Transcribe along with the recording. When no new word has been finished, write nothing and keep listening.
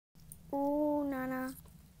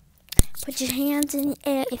Put your hands in the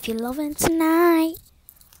air if you're loving tonight.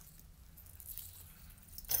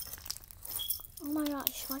 Oh my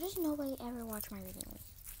gosh, why does nobody ever watch my videos?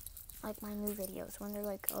 Like my new videos when they're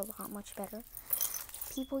like a lot much better.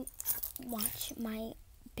 People watch my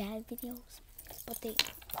bad videos, but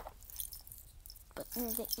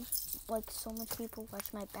like so much people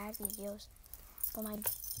watch my bad videos, but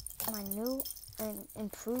my new and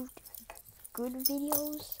improved good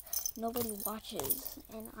videos nobody watches,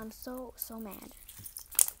 and I'm so mad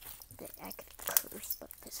that I could curse, but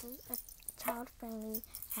this is a child-friendly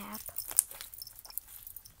app,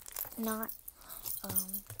 not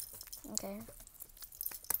okay.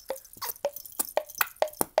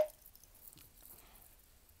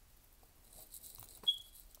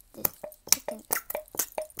 This chicken.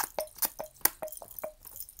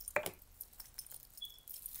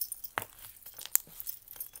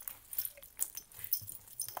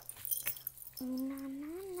 Na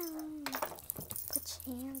na na. Put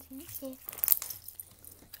your hands in the air.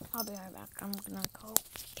 I'll be right back. I'm gonna go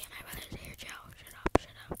get my brother's hair gel.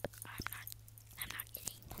 Shut up. I'm not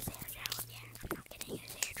getting his hair gel. Yeah, I'm not getting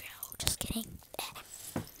his hair gel. Just kidding.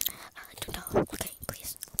 Okay,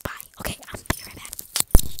 please. Bye. Okay, I'll be right back.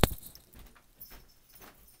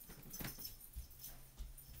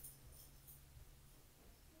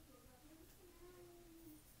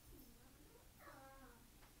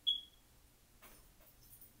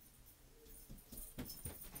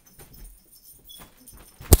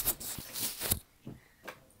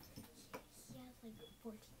 He has like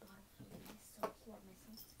 14 bottles of these, so he won't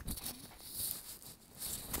miss them.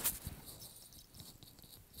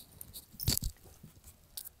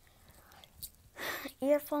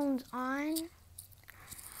 Earphones on.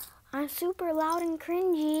 I'm super loud and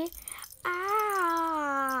cringy. Ah!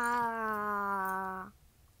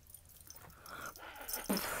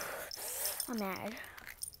 I'm mad.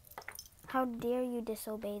 How dare you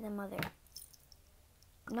disobey the mother?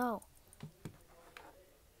 No.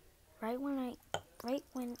 Right when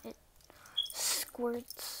it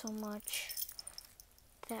squirts so much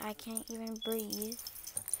that I can't even breathe,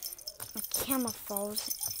 my camera falls.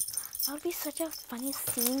 That would be such a funny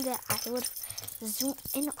scene that I would zoom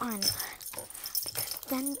in on, because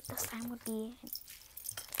then the sign would be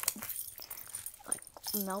like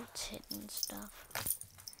melted and stuff.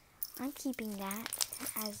 I'm keeping that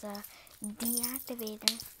as a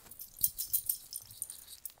deactivator.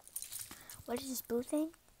 What is this blue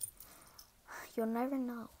thing? You'll never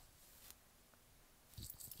know.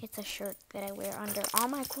 It's a shirt that I wear under all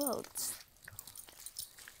my clothes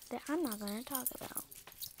that I'm not going to talk about.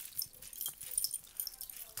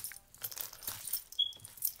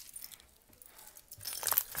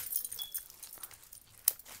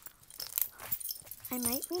 I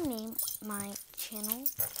might rename my channel.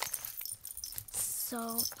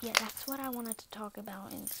 So, yeah, that's what I wanted to talk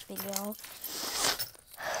about in this video.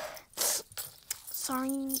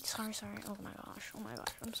 Sorry. Oh my gosh.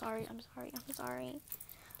 I'm sorry.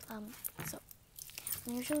 So,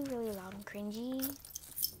 I'm usually really loud and cringy,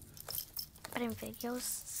 but in videos,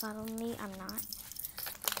 suddenly I'm not.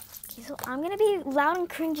 Okay, so I'm gonna be loud and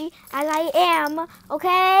cringy as I am,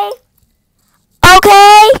 okay?